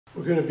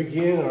We're going to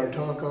begin our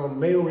talk on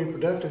male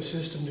reproductive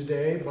system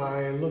today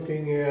by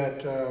looking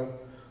at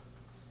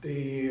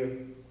the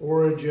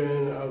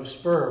origin of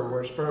sperm,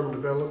 where sperm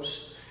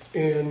develops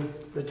in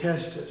the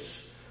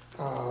testis.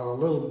 A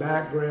little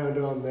background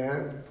on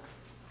that.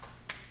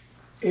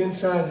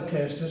 Inside the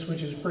testis,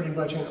 which is pretty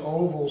much an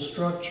oval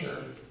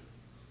structure,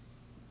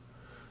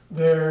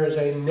 there is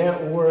a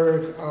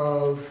network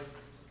of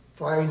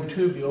fine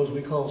tubules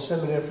we call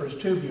seminiferous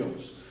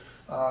tubules.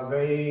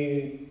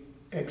 They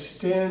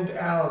extend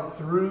out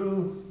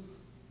through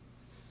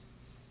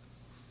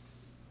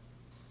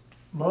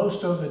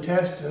most of the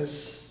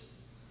testis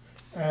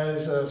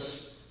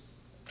as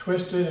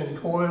twisted and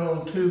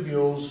coiled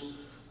tubules,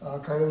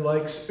 kind of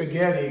like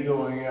spaghetti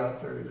going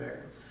out through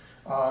there.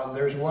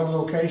 There's one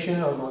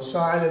location on the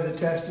side of the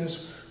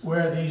testis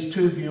where these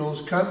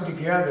tubules come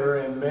together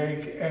and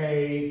make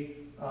a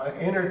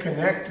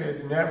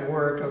interconnected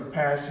network of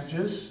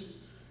passages,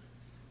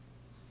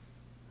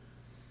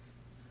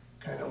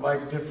 kind of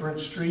like different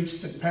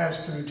streets that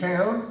pass through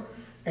town,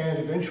 and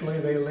eventually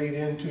they lead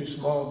into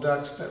small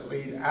ducts that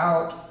lead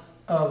out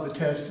of the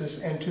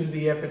testis and to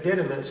the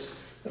epididymis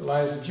that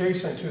lies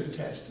adjacent to the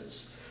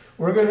testis.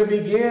 We're going to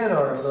begin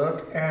our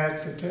look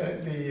at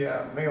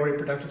the male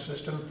reproductive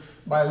system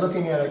by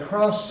looking at a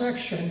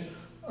cross-section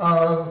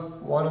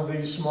of one of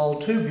these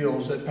small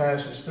tubules that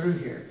passes through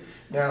here.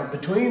 Now,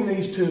 between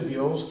these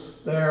tubules,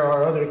 there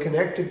are other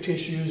connective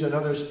tissues and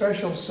other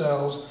special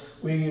cells.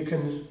 We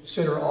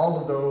consider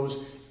all of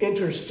those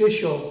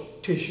interstitial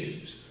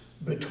tissues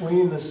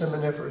between the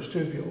seminiferous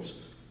tubules.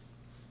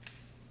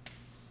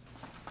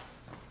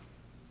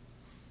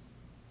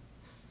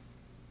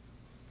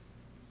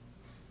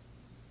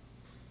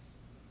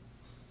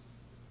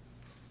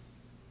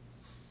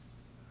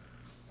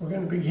 We're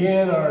going to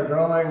begin our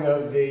drawing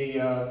of the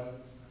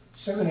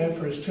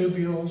seminiferous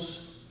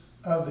tubules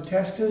of the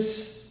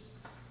testis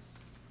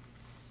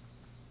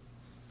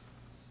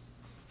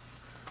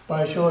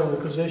by showing the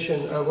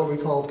position of what we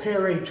call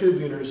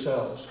peritubular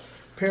cells.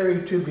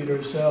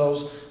 Peritubular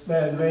cells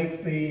that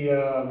make the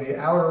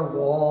outer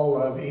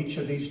wall of each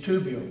of these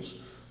tubules.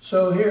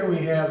 So here we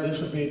have,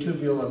 this would be a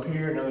tubule up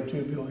here, another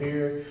tubule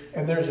here,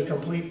 and there's a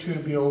complete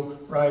tubule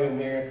right in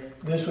there.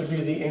 This would be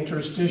the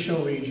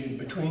interstitial region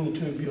between the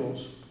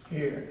tubules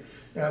here.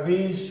 Now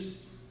these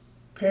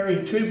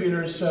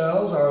peritubular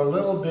cells are a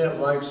little bit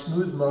like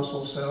smooth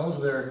muscle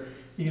cells. They're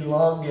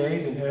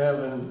elongate and have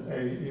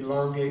an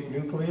elongate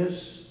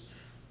nucleus,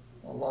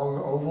 a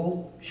long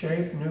oval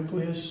shaped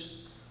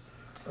nucleus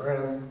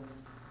around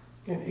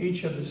in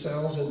each of the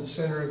cells, in the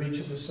center of each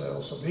of the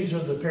cells. So these are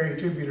the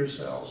peritubular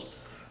cells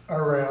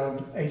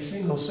around a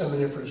single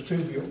seminiferous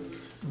tubule.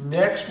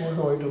 Next, we're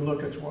going to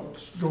look at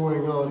what's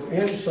going on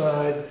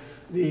inside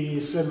the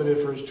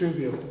seminiferous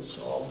tubules.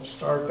 So I'll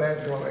start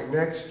that drawing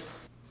next.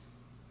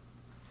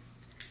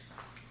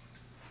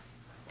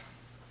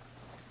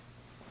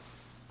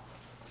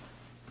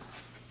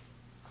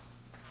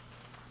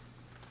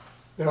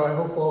 Now, I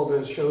hope all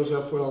this shows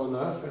up well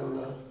enough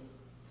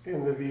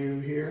in the view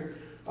here,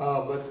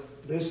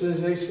 but this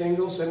is a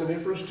single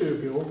seminiferous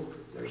tubule.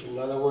 There's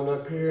another one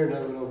up here,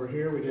 another one over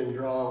here. We didn't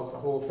draw the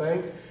whole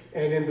thing.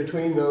 And in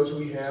between those,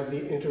 we have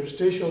the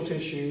interstitial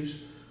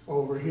tissues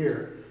over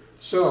here.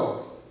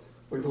 So,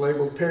 we've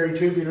labeled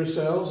peritubular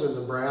cells in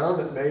the brown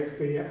that make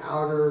the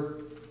outer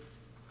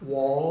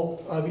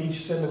wall of each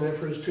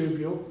seminiferous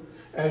tubule.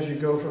 As you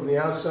go from the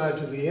outside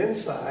to the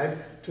inside,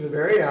 to the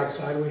very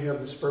outside, we have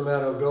the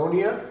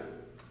spermatogonia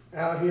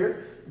out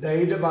here.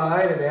 They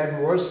divide and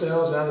add more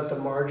cells out at the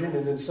margin,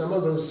 and then some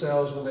of those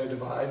cells, when they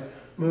divide,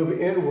 move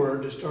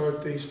inward to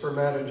start the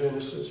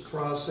spermatogenesis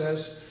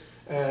process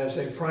as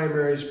a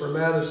primary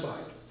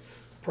spermatocyte.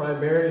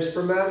 Primary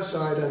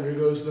spermatocyte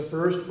undergoes the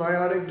first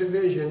meiotic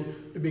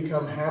division to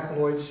become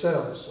haploid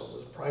cells. So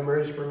the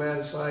primary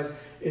spermatocyte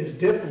is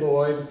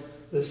diploid.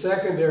 The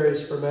secondary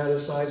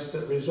spermatocytes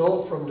that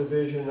result from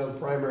division of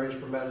primary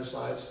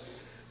spermatocytes,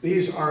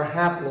 these are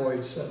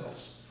haploid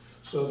cells.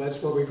 So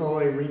that's what we call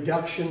a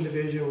reduction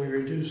division. We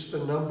reduce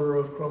the number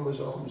of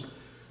chromosomes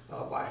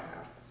by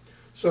half.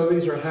 So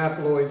these are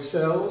haploid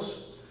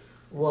cells,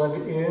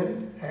 one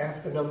in,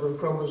 half the number of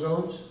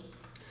chromosomes.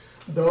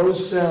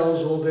 Those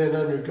cells will then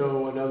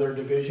undergo another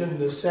division,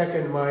 the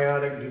second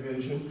meiotic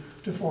division,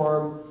 to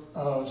form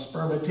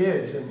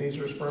spermatids. And these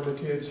are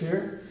spermatids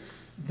here.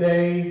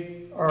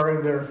 They are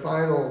in their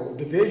final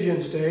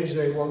division stage.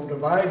 They won't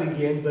divide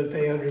again, but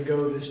they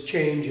undergo this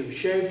change of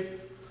shape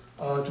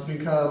to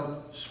become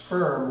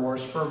sperm or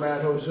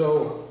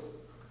spermatozoa.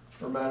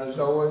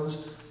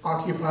 Spermatozoans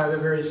occupy the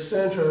very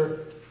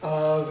center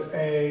of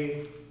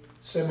a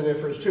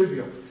seminiferous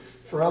tubule.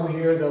 From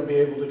here, they'll be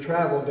able to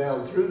travel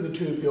down through the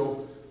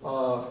tubule,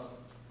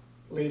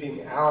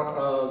 leading out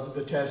of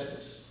the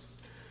testis.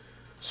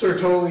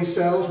 Sertoli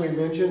cells, we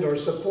mentioned, are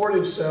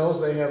supportive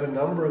cells. They have a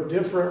number of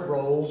different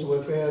roles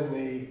within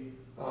the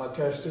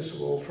testis.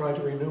 We'll try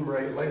to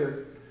enumerate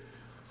later.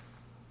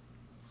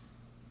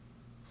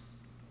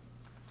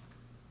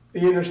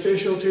 The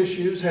interstitial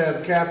tissues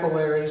have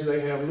capillaries,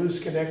 they have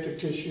loose connective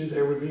tissue.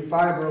 There would be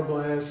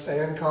fibroblasts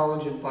and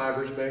collagen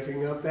fibers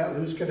making up that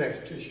loose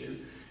connective tissue.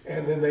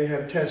 And then they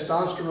have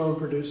testosterone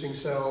producing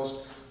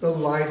cells, the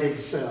Leydig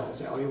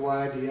cells,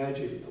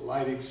 L-E-Y-D-I-G, the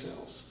Leydig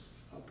cells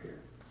up here.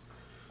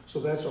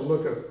 So that's a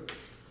look at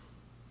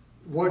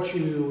what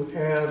you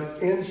have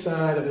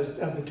inside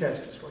of the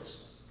testis, what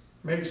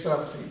makes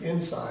up the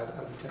inside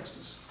of the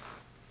testis.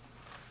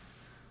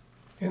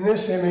 In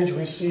this image,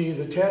 we see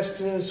the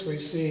testis, we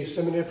see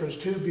seminiferous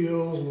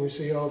tubules, and we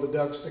see all the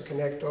ducts that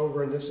connect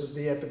over, and this is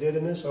the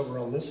epididymis over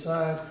on this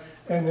side,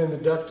 and then the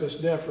ductus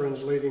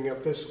deferens leading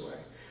up this way.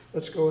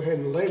 Let's go ahead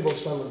and label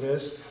some of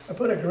this. I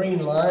put a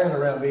green line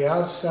around the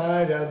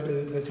outside of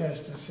the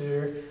testis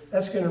here.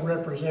 That's going to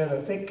represent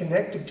a thick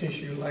connective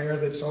tissue layer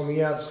that's on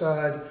the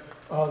outside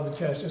of the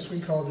testis.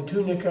 We call the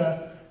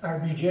tunica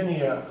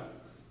albuginea.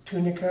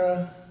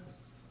 Tunica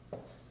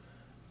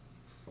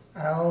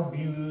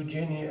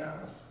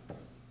albuginea.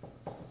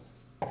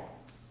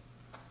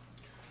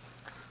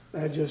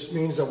 That just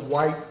means a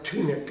white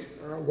tunic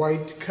or a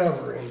white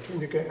covering,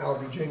 tunica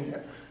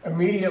albuginea.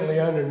 Immediately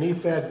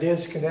underneath that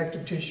dense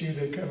connective tissue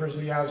that covers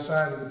the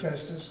outside of the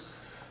testis,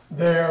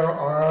 there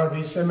are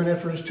the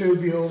seminiferous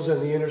tubules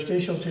and the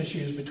interstitial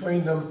tissues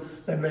between them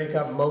that make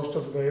up most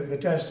of the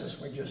testis.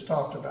 We just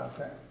talked about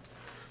that.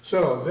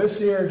 So this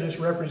here just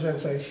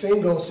represents a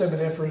single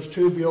seminiferous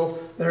tubule.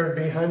 There would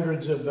be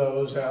hundreds of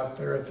those out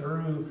there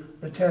through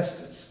the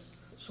testis.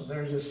 So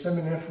there's a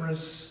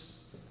seminiferous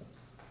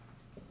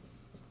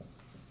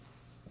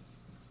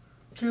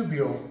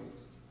tubule,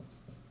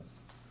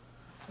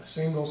 a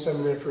single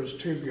seminiferous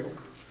tubule.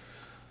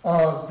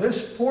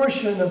 This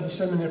portion of the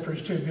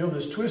seminiferous tubule,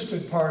 this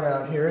twisted part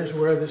out here, is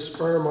where the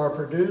sperm are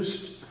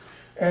produced,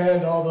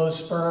 and all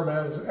those sperm,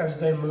 as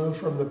they move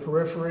from the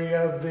periphery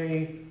of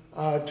the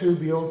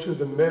tubule to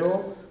the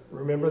middle,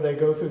 remember they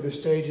go through the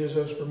stages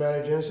of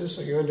spermatogenesis,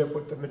 so you end up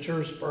with the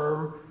mature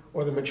sperm,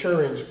 or the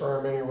maturing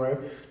sperm anyway,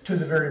 to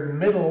the very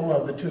middle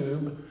of the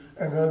tube,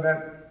 and then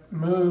that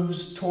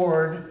moves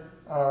toward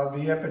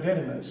the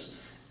epididymis.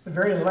 The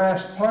very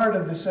last part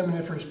of the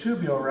seminiferous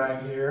tubule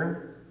right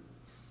here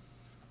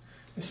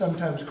is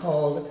sometimes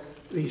called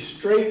the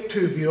straight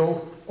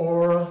tubule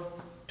or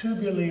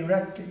tubuli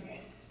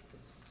recti.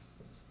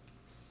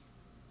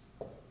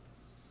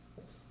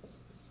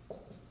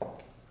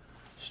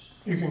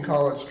 You can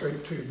call it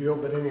straight tubule,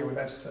 but anyway,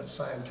 that's the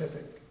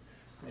scientific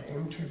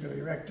name,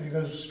 tubuli recti.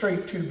 Those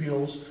straight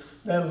tubules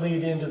that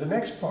lead into the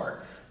next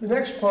part. The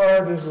next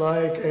part is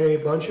like a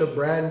bunch of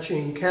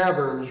branching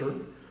caverns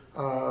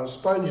or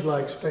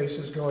sponge-like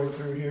spaces going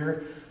through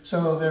here.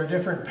 So there are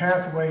different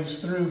pathways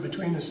through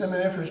between the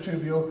seminiferous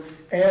tubule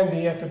and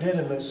the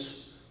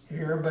epididymis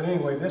here. But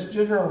anyway, this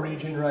general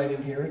region right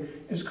in here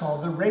is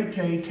called the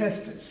rete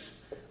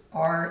testis.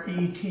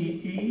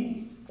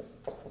 R-E-T-E,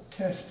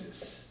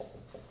 testis.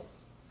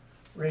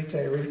 Rete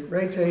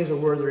is a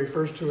word that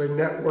refers to a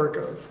network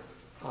of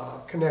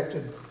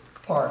connected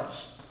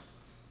parts.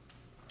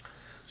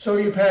 So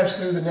you pass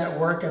through the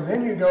network, and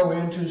then you go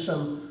into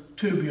some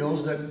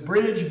tubules that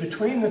bridge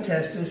between the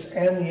testis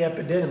and the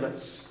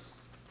epididymis.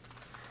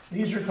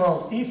 These are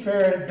called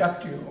efferent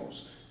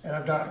ductules, and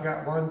I've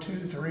got 1,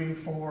 2, 3,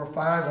 4,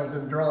 5 of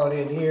them drawn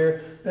in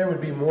here. There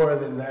would be more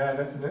than that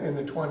in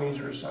the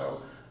 20s or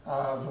so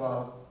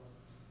of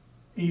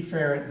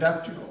efferent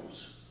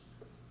ductules.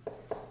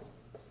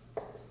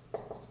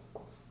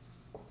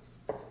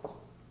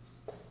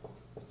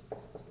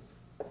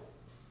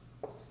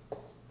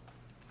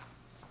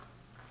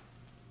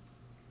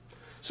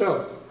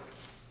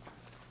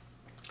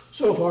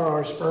 So far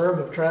our sperm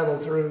have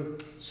traveled through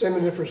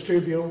seminiferous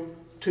tubule,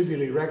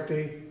 tubuli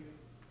recti,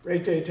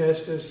 rete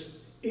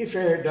testis,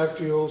 efferent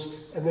ductules,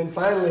 and then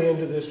finally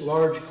into this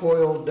large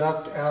coiled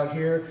duct out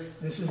here.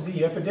 This is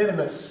the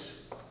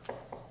epididymis.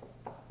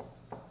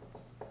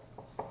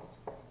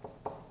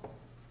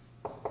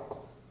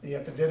 The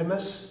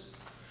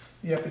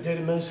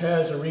epididymis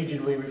has a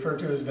region we refer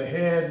to as the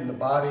head and the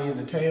body and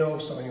the tail.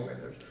 So anyway,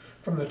 there's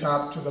from the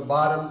top to the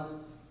bottom,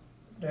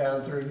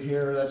 down through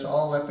here, that's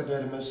all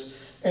epididymis.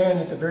 And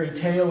at the very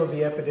tail of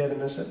the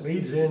epididymis, it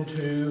leads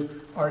into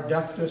our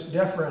ductus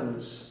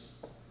deferens.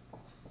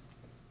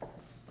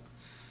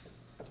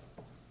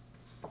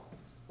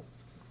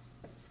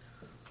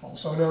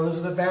 Also known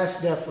as the vas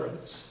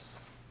deferens.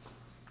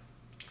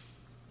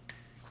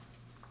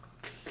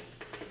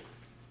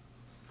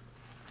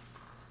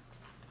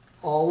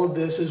 All of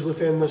this is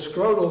within the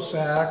scrotal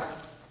sac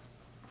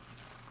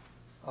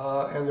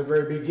and the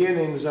very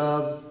beginnings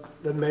of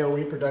the male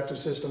reproductive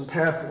system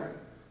pathway,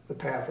 the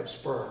path of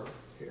sperm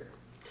here.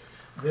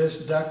 This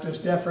ductus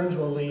deferens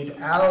will lead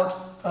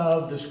out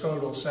of the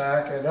scrotal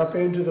sac and up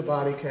into the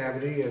body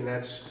cavity, and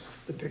that's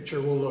the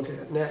picture we'll look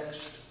at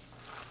next.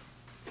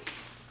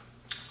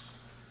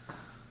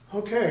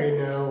 Okay,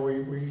 now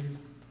we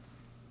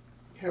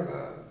have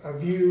a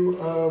view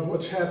of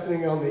what's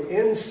happening on the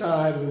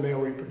inside of the male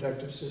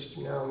reproductive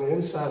system. Now, on the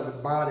inside of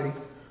the body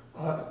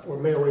for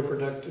male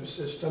reproductive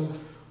system,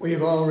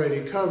 We've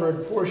already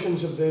covered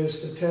portions of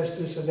this, the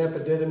testis and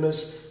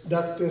epididymis,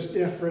 ductus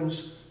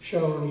deferens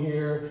shown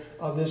here.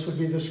 This would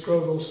be the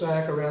scrotal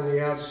sac around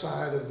the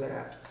outside of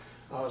that.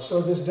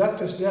 So this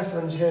ductus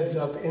deferens heads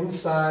up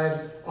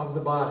inside of the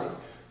body.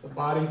 The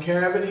body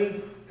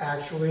cavity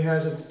actually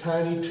has a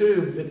tiny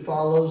tube that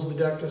follows the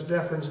ductus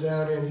deferens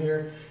down in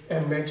here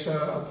and makes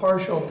a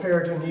partial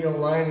peritoneal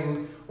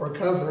lining or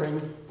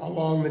covering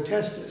along the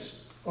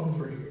testis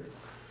over here.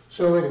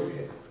 So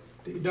anyway,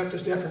 the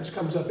ductus deferens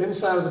comes up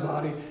inside of the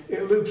body.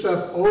 It loops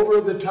up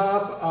over the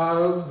top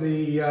of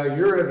the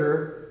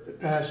ureter that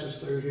passes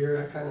through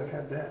here. I kind of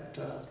had that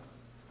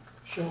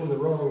shown the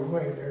wrong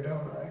way there,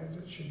 don't I?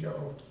 It should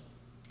go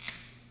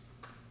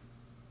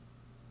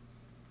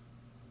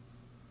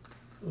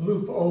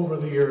loop over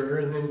the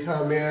ureter and then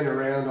come in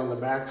around on the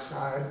back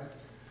side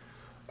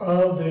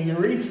of the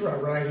urethra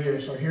right here.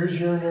 So here's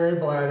urinary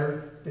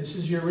bladder. This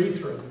is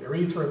urethra. The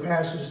urethra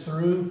passes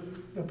through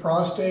the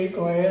prostate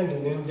gland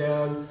and then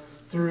down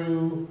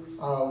through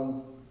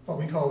what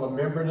we call the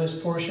membranous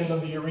portion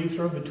of the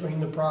urethra between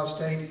the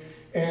prostate,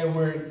 and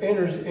where it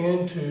enters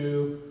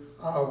into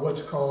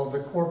what's called the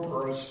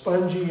corpora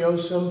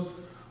spongiosum,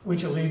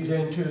 which leads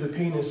into the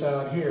penis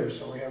out here.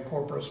 So we have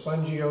corpora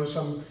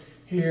spongiosum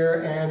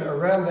here, and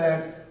around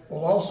that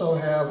we'll also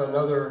have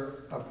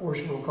another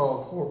portion we'll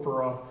call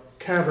corpora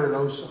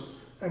cavernosum,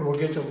 and we'll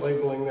get to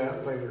labeling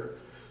that later.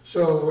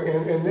 So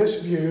in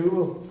this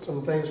view,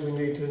 some things we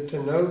need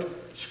to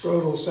note: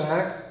 scrotal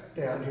sac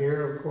down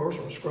here, of course,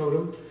 or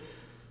scrotum,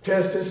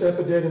 testis,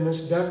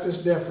 epididymis, ductus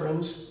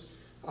deferens.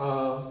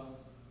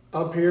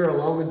 Up here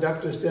along the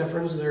ductus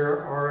deferens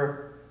there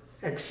are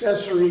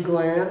accessory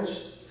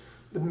glands.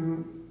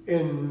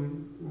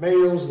 In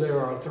males there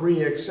are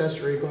 3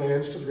 accessory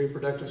glands to the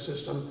reproductive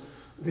system.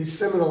 The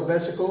seminal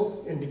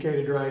vesicle,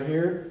 indicated right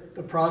here,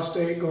 the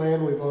prostate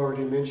gland we've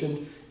already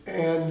mentioned,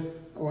 and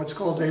what's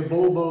called a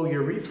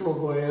bulbourethral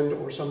gland,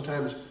 or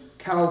sometimes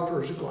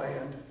Cowper's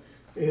gland,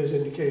 is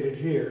indicated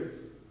here.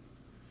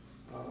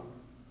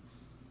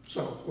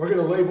 So we're going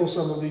to label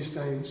some of these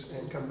things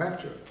and come back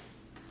to it.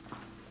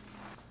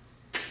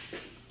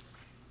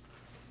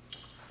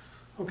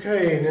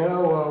 Okay,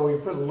 now we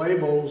put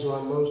labels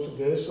on most of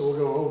this, so we'll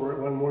go over it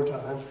one more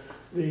time.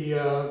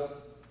 The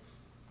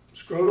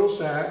scrotal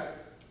sac,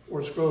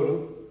 or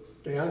scrotum,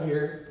 down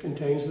here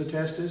contains the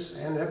testis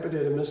and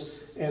epididymis,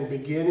 and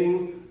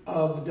beginning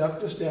of the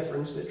ductus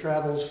deferens that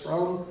travels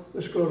from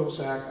the scrotal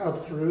sac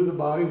up through the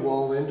body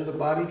wall into the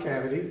body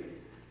cavity.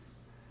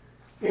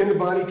 In the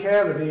body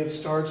cavity, it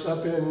starts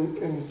up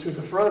into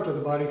the front of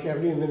the body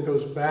cavity and then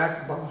goes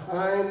back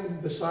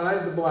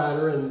beside the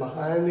bladder and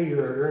behind the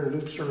ureter and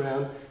loops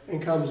around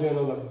and comes in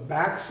on the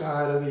back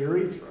side of the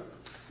urethra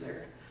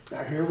there.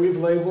 Now here we've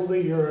labeled the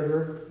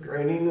ureter,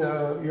 draining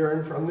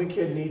urine from the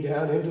kidney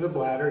down into the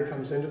bladder. It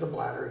comes into the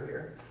bladder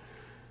here.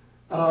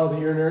 The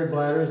urinary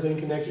bladder is then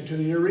connected to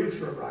the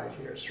urethra right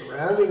here.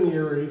 Surrounding the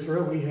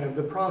urethra, we have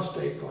the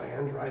prostate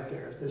gland right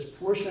there. This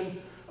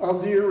portion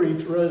of the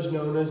urethra is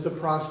known as the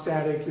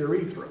prostatic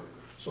urethra.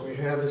 So we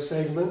have a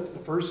segment, the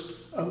first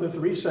of the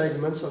 3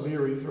 segments of the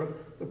urethra,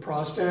 the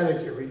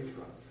prostatic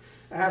urethra.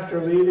 After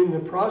leaving the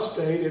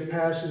prostate, it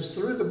passes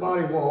through the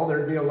body wall.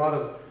 There'd be a lot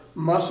of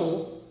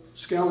muscle,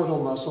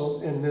 skeletal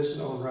muscle in this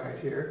zone right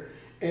here.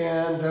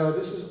 And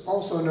this is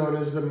also known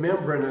as the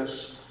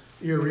membranous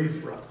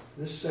urethra.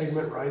 This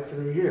segment right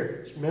through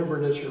here. It's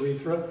membranous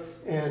urethra,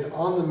 and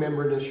on the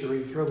membranous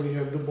urethra we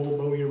have the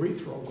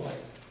bulbourethral gland.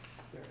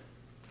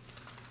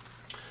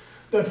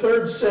 The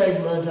third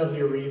segment of the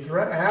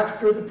urethra,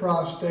 after the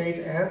prostate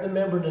and the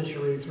membranous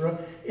urethra,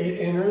 it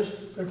enters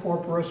the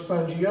corpora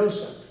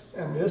spongiosum,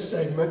 and this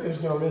segment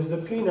is known as the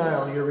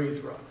penile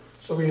urethra.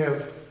 So we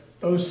have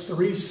those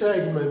 3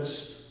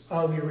 segments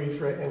of the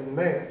urethra in the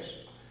males.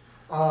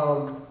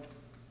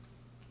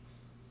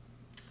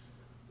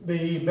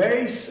 The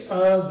base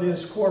of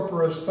this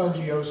corpora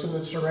spongiosum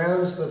that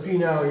surrounds the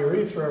penile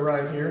urethra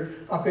right here,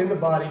 up in the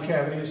body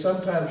cavity, is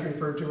sometimes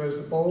referred to as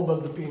the bulb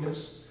of the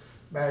penis.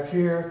 Back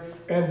here,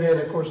 and then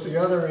of course the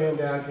other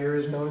end out here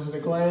is known as the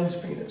glans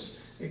penis,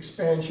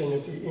 expansion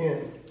at the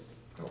end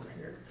over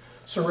here.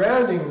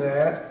 Surrounding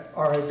that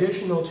are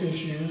additional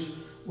tissues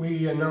we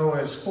know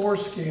as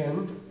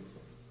foreskin,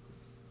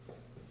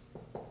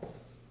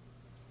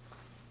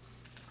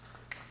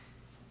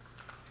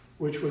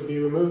 which would be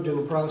removed in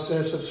the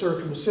process of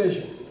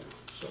circumcision.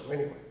 So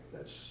anyway,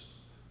 that's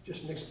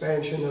just an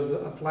expansion of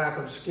a flap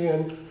of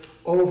skin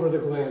over the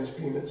glans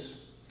penis.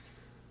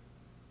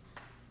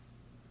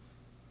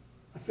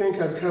 I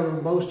think I've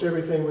covered most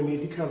everything we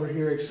need to cover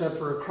here except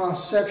for a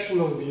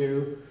cross-sectional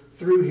view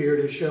through here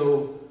to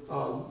show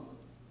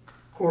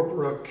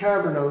corpora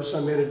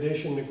cavernosum in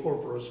addition to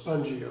corpora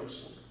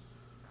spongiosum.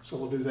 So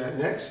we'll do that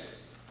next.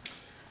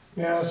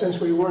 Now,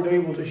 since we weren't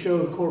able to show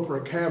the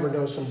corpora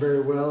cavernosum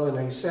very well in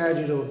a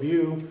sagittal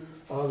view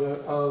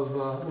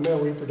of male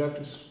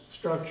reproductive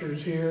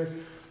structures here,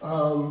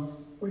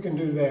 we can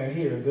do that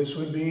here. This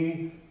would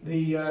be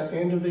the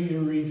end of the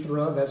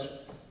urethra. That's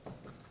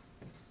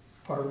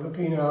part of the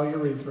penile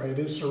urethra. It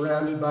is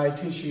surrounded by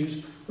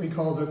tissues we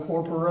call the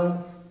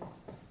corpora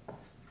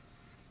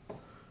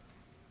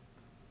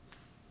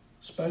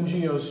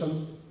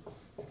spongiosum.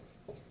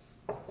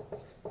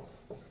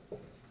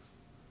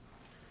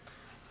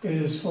 It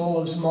is full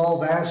of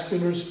small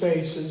vascular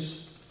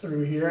spaces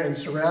through here and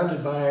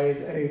surrounded by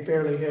a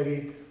fairly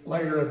heavy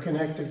layer of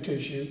connective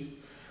tissue.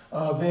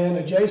 Then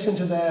adjacent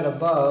to that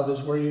above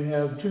is where you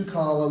have two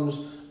columns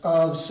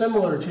of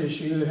similar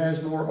tissue that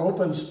has more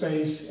open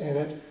space in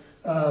it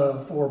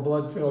for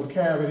blood-filled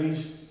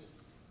cavities.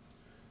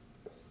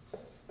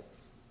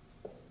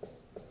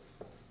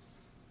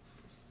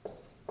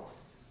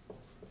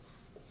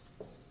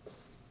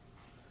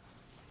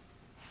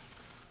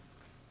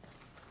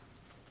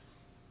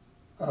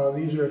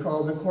 These are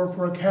called the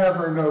corpora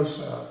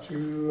cavernosa,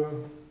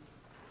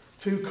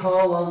 two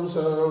columns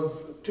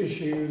of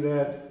tissue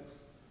that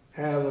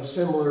have a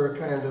similar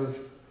kind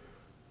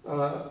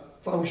of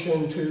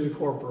function to the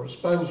corpora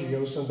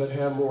spongiosum, but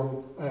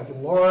have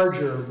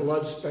larger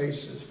blood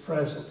spaces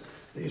present.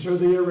 These are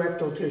the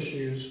erectile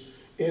tissues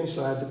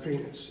inside the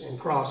penis in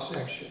cross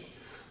section.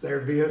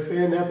 There'd be a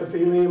thin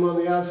epithelium on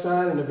the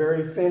outside and a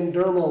very thin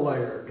dermal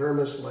layer,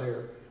 dermis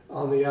layer,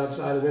 on the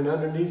outside, and then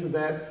underneath of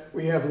that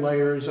we have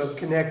layers of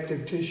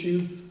connective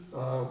tissue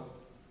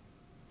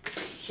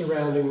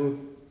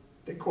surrounding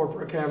the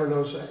corpora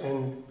cavernosa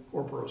and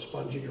corpora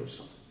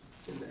spongiosum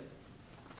in there.